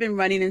I had been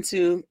running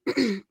into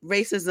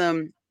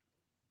racism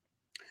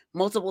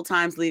multiple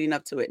times leading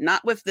up to it,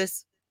 not with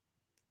this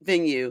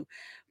venue,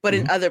 but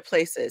in other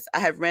places. I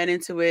have ran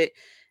into it,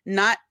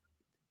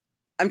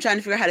 I'm trying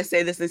to figure out how to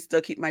say this and still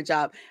keep my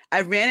job.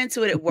 I ran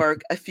into it at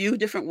work a few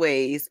different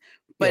ways,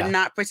 but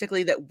not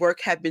particularly that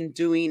work had been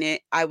doing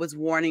it. I was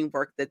warning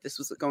work that this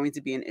was going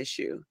to be an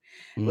issue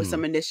with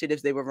some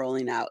initiatives they were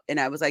rolling out.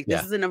 And I was like,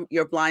 this is in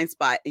your blind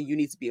spot and you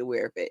need to be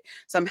aware of it.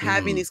 So I'm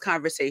having these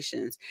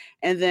conversations.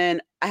 And then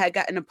I had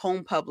gotten a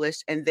poem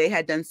published, and they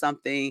had done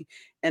something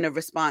in a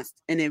response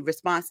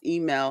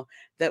email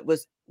that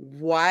was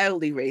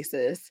wildly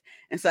racist.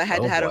 And so I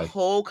had to have a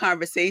whole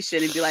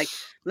conversation and be like,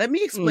 let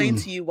me explain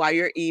to you why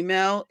your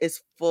email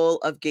is full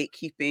of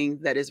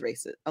gatekeeping that is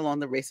racist along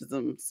the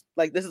racisms.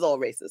 Like, this is all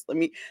racist. Let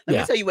me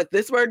tell you what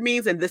this word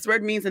means, and this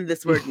word means, and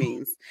this word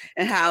means,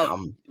 and how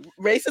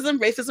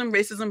racism.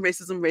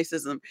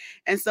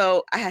 And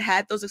so I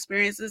had those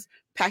experiences,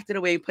 packed it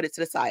away and put it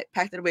to the side,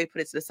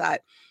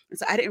 And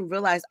so I didn't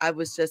realize I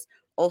was just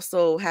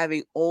also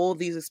having all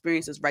these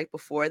experiences right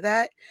before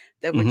that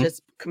were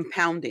just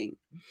compounding.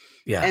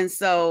 And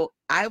so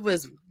I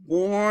was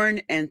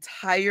worn and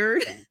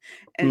tired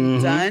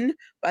and done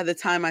by the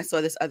time I saw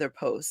this other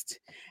post.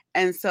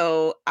 And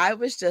so I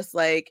was just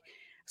like,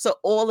 so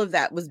all of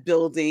that was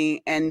building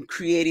and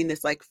creating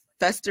this like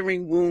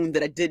festering wound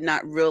that I did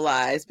not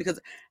realize, because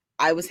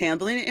I was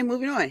handling it and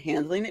moving on,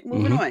 handling it,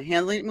 moving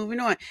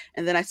on.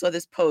 And then I saw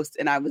this post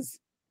and I was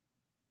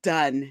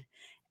done.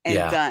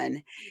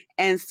 Done.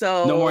 And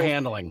so no more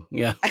handling.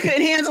 I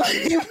couldn't handle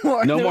it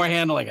anymore. No more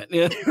handling it.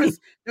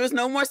 There was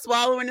no more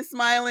swallowing and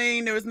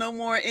smiling. There was no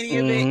more any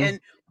of it. And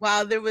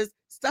while there was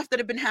stuff that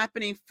had been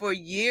happening for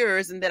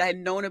years and that I'd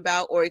known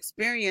about or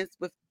experienced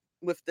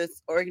with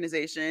this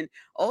organization,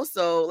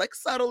 also like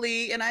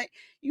subtly, and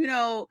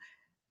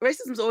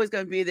racism is always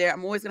going to be there.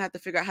 I'm always going to have to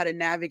figure out how to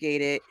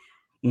navigate it.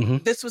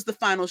 This was the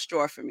final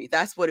straw for me.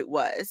 That's what it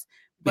was.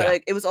 But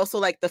like, it was also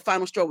like the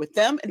final straw with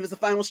them, and it was the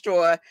final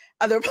straw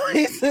other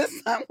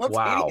places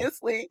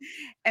simultaneously. Wow.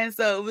 And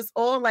so it was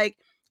all like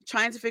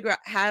trying to figure out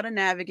how to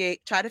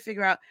navigate, try to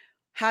figure out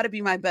how to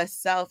be my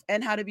best self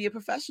and how to be a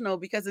professional,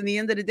 because in the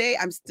end of the day,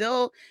 I'm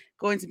still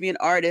going to be an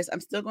artist. I'm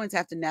still going to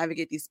have to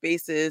navigate these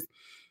spaces.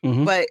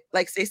 But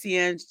like Stacey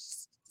Ann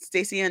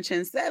Stacey Ann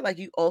Chin said, like,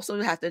 you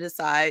also have to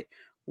decide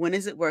when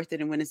is it worth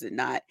it and when is it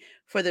not.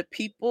 For the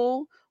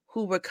people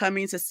who were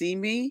coming to see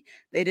me,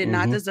 they did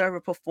not deserve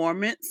a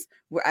performance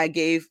where I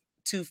gave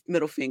 2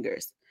 middle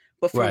fingers.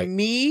 But for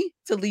me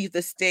to leave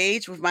the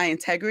stage with my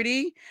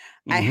integrity,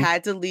 I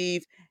had to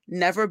leave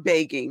never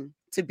begging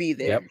to be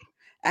there.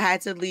 I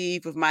had to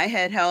leave with my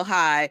head held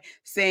high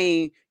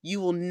saying, you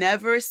will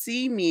never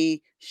see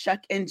me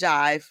shuck and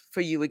jive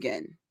for you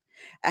again.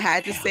 I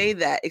had to say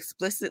that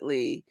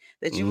explicitly,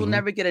 that you will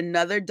never get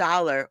another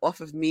dollar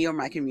off of me or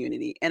my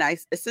community. And I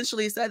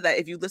essentially said that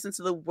if you listen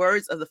to the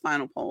words of the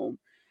final poem,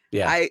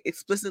 I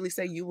explicitly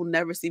say, you will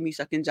never see me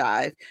shuck and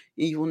jive,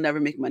 and you will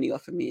never make money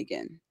off of me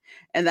again.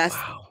 And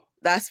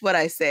that's what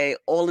I say,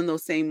 all in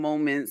those same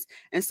moments.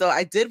 And so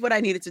I did what I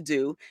needed to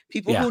do.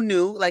 People who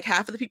knew, like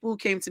half of the people who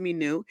came to me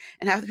knew,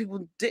 and half of the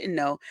people didn't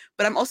know.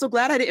 But I'm also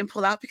glad I didn't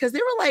pull out, because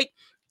there were like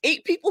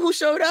 8 people who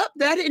showed up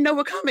that I didn't know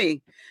were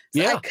coming.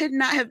 So I could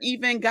not have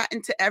even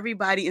gotten to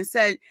everybody and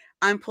said,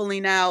 I'm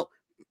pulling out.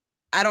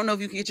 I don't know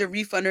if you can get your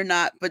refund or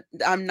not, but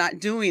I'm not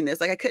doing this.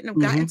 Like, I couldn't have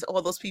gotten to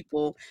all those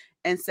people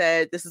and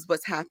said, this is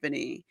what's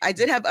happening. I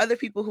did have other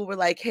people who were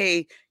like,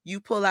 hey, you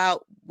pull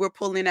out, we're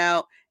pulling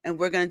out, and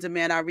we're going to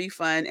demand our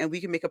refund, and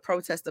we can make a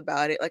protest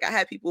about it. Like, I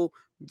had people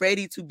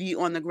ready to be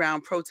on the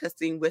ground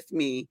protesting with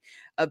me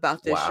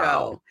about this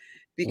show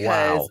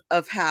because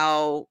of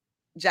how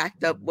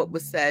jacked up what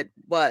was said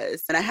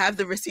was. And I have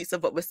the receipts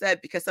of what was said,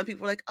 because some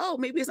people were like, oh,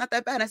 maybe it's not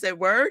that bad. And I said,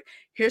 word,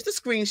 here's the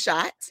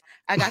screenshot.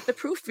 I got the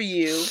proof for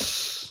you,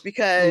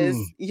 because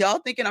y'all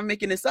thinking I'm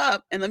making this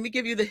up. And let me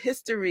give you the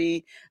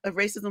history of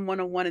Racism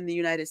 101 in the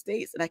United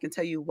States. And I can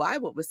tell you why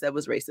what was said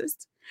was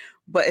racist.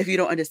 But if you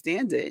don't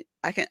understand it,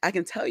 I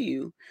can tell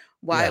you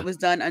why it was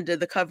done under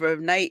the cover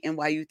of night and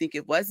why you think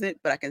it wasn't,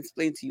 but I can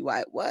explain to you why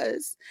it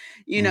was.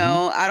 You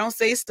know, I don't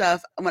say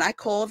stuff when I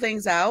call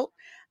things out.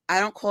 I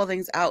don't call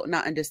things out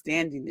not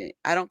understanding it.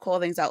 I don't call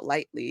things out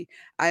lightly.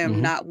 I am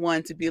not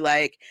one to be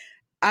like,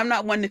 I'm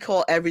not one to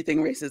call everything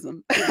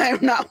racism. I'm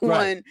not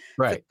one.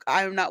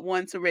 I'm not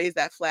one to raise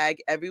that flag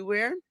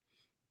everywhere.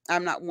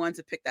 I'm not one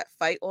to pick that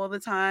fight all the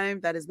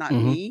time. That is not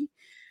me.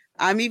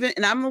 I'm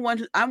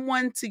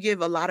one to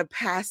give a lot of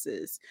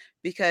passes,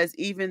 because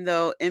even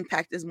though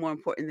impact is more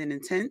important than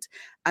intent,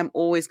 I'm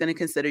always going to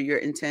consider your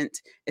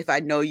intent if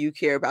I know you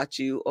care about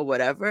you or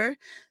whatever.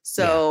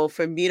 So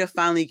for me to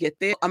finally get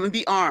there, I'm going to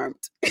be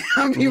armed.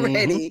 I'm going to be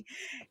ready.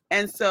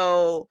 And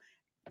so,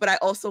 but I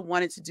also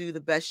wanted to do the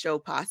best show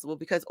possible,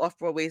 because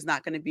Off-Broadway is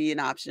not going to be an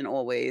option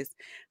always.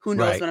 Who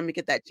knows when I'm going to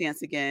get that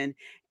chance again.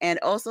 And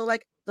also,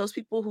 like, those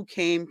people who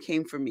came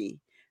for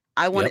me.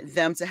 I wanted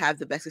them to have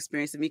the best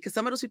experience of me, because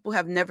some of those people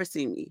have never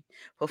seen me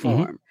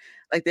perform.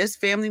 Like, there's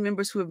family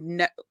members who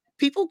have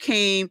people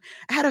came.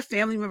 I had a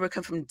family member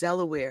come from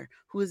Delaware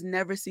who has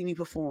never seen me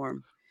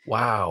perform.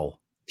 Wow.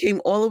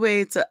 Came all the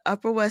way to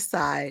Upper West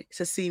Side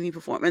to see me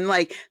perform. And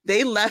like,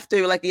 they left,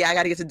 they were like, yeah, I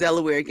got to get to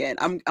Delaware again.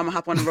 I'm gonna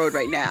hop on the road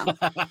right now.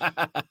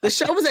 The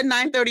show was at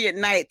 9:30 at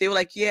night. They were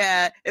like,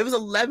 yeah, it was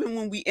 11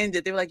 when we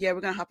ended. They were like, yeah,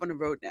 we're gonna hop on the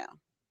road now.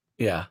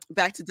 Yeah.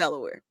 Back to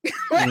Delaware.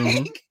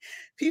 Like,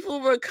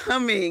 people were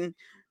coming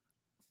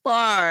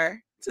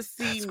far to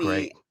see me.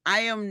 Great.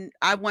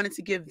 I wanted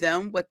to give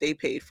them what they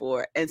paid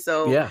for. And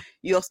so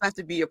you also have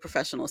to be your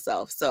professional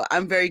self. So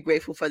I'm very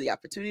grateful for the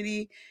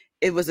opportunity.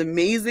 It was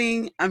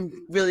amazing. I'm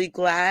really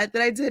glad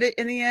that I did it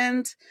in the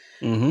end.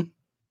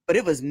 But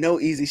it was no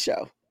easy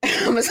show.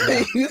 I'm gonna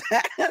tell you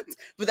that.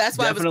 But that's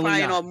why I was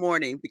crying all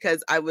morning,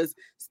 because I was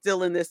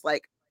still in this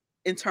like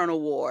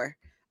internal war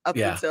up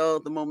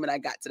until the moment I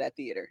got to that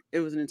theater.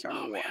 It was an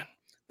internal war.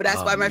 But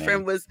that's why my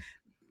friend was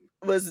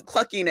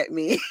clucking at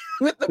me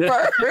with the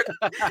bird.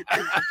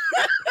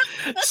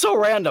 So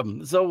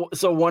random, so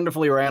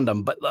wonderfully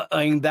random. But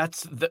I mean,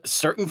 that's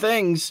certain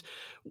things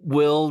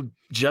will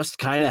just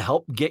kind of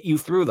help get you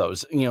through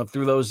those,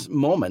 through those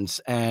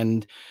moments.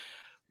 And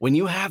when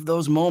you have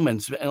those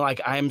moments, and like,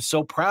 I'm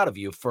so proud of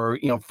you for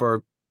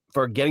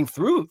getting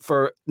through,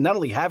 for not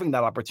only having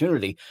that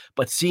opportunity,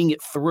 but seeing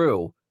it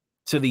through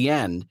to the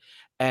end.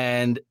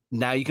 And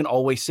now you can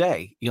always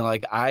say,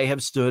 like, I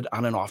have stood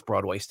on an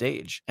off-Broadway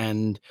stage,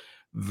 and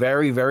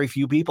very, very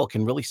few people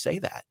can really say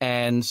that.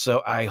 And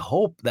so I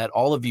hope that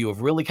all of you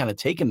have really kind of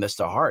taken this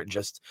to heart.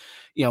 Just,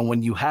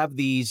 when you have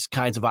these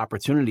kinds of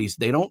opportunities,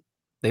 they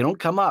don't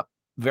come up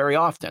very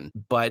often,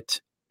 but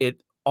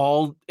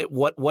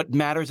what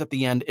matters at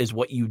the end is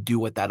what you do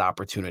with that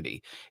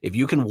opportunity. If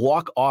you can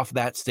walk off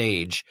that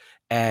stage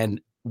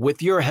and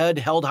with your head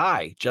held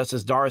high, just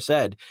as Dara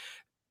said,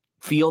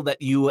 feel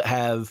that you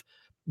have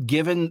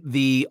given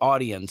the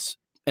audience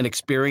an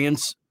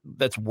experience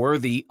that's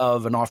worthy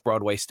of an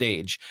off-Broadway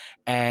stage,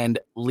 and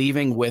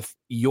leaving with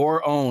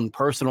your own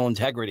personal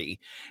integrity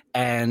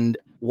and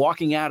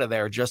walking out of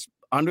there just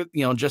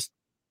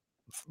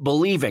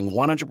believing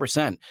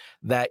 100%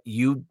 that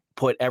you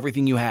put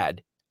everything you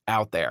had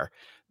out there,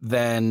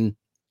 then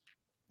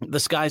the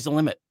sky's the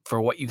limit for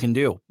what you can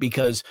do.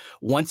 Because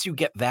once you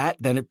get that,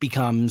 then it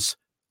becomes,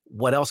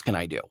 what else can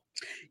I do?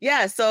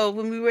 Yeah, so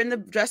when we were in the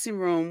dressing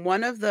room,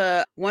 one of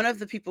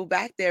the people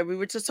back there, we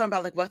were just talking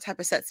about like what type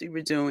of sets we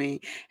were doing,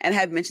 and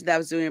had mentioned that I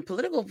was doing a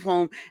political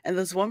poem, and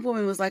this one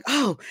woman was like,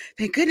 "Oh,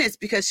 thank goodness,"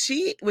 because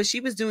when she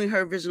was doing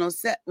her original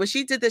set, when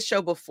she did this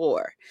show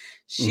before,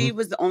 she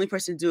was the only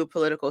person to do a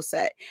political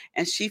set,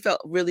 and she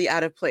felt really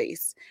out of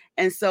place.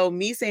 And so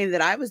me saying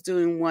that I was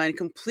doing one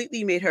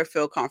completely made her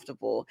feel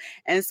comfortable.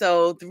 And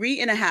so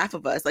 3.5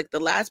 of us, like the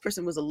last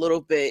person was a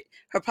little bit,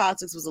 her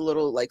politics was a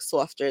little like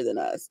softer than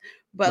us.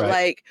 But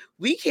like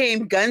we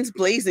came guns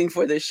blazing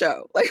for this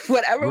show. Like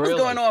whatever was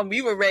going on,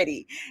 we were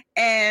ready.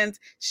 And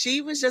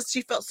she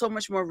felt so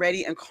much more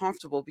ready and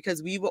comfortable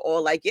because we were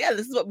all like, yeah,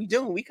 this is what we're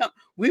doing. We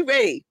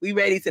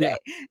ready today.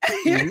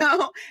 Yeah. You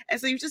know? And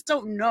so you just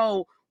don't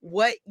know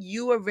what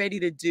you are ready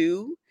to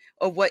do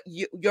or what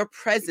your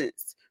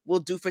presence will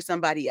do for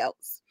somebody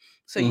else.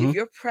 So if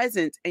you're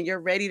present and you're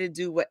ready to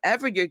do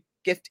whatever your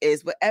gift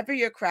is, whatever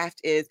your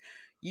craft is,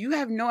 you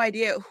have no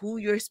idea who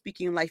you're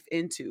speaking life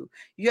into.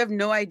 You have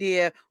no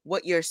idea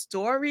what your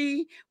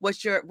story,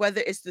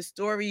 whether it's the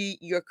story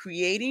you're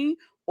creating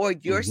or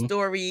your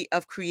story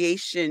of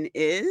creation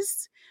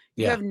is.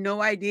 You have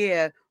no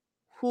idea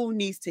who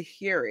needs to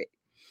hear it.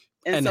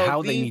 And so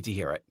how they need to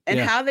hear it. And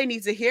how they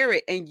need to hear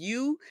it. And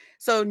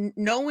so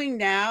knowing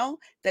now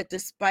that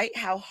despite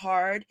how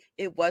hard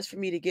it was for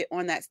me to get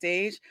on that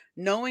stage,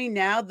 knowing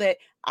now that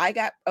I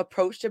got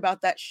approached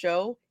about that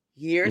show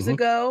years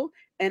ago,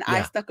 and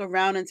I stuck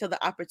around until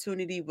the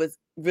opportunity was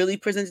really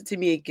presented to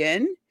me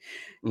again,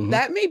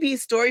 that may be a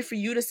story for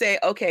you to say,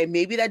 okay,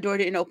 maybe that door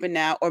didn't open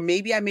now, or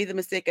maybe I made the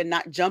mistake of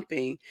not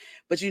jumping,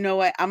 but you know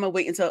what? I'm going to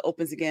wait until it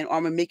opens again, or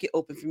I'm going to make it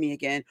open for me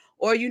again.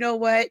 Or you know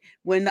what?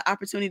 When the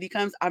opportunity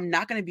comes, I'm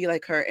not going to be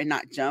like her and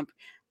not jump.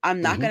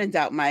 I'm not going to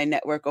doubt my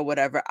network or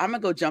whatever. I'm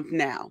going to go jump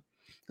now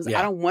because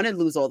I don't want to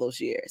lose all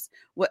those years.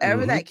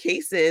 Whatever that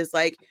case is,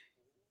 like,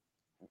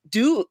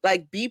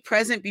 be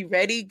present, be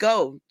ready,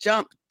 go,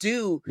 jump,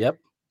 do. Yep.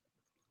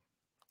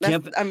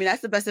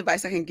 That's the best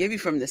advice I can give you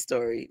from this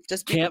story.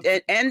 Just know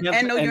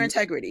your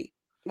integrity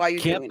while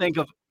you're doing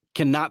it.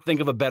 Cannot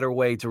think of a better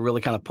way to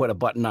really kind of put a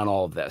button on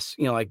all of this.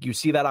 You know, like you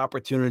see that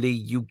opportunity,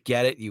 you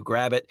get it, you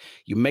grab it,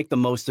 you make the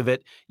most of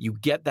it, you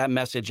get that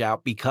message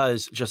out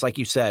because just like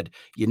you said,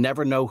 you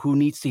never know who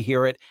needs to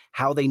hear it,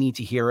 how they need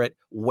to hear it,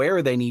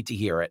 where they need to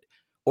hear it,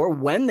 or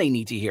when they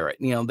need to hear it.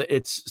 You know,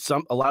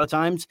 a lot of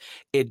times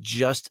it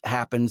just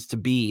happens to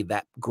be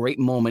that great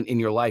moment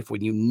in your life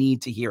when you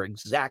need to hear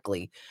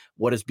exactly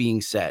what is being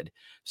said.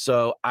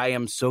 So I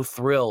am so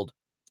thrilled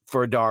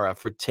for Dara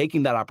for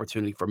taking that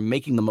opportunity, for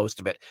making the most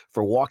of it,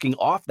 for walking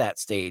off that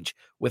stage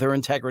with her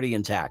integrity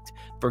intact,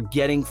 for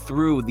getting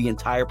through the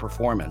entire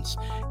performance.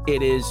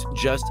 It is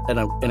just an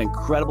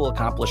incredible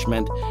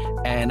accomplishment,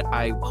 and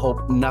I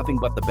hope nothing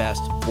but the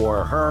best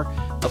for her,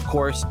 of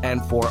course,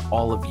 and for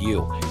all of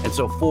you. And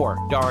so for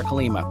Dara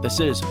Kalima,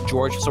 this is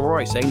George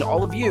Sirois saying to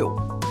all of you,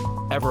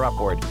 ever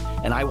upward,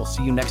 and I will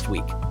see you next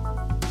week.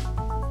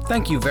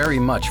 Thank you very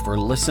much for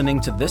listening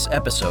to this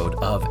episode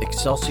of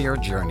Excelsior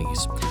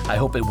Journeys. I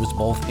hope it was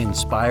both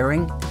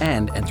inspiring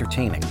and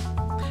entertaining.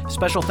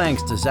 Special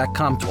thanks to Zach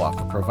Comtois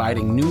for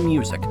providing new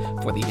music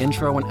for the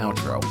intro and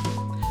outro.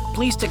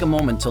 Please take a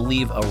moment to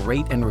leave a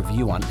rate and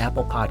review on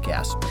Apple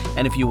Podcasts.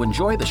 And if you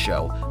enjoy the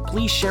show,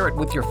 please share it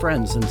with your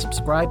friends and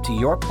subscribe to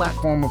your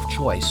platform of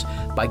choice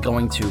by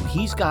going to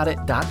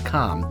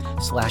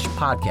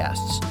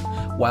he'sgotit.com/podcasts.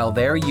 While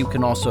there, you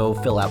can also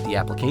fill out the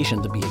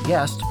application to be a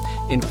guest,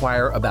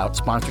 inquire about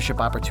sponsorship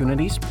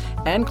opportunities,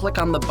 and click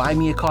on the Buy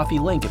Me a Coffee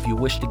link if you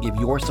wish to give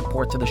your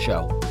support to the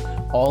show.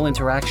 All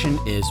interaction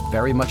is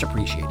very much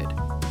appreciated.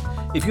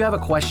 If you have a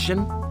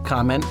question,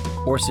 comment,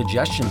 or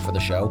suggestion for the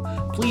show,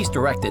 please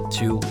direct it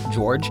to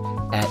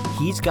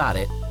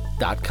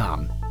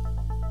george@he'sgotit.com.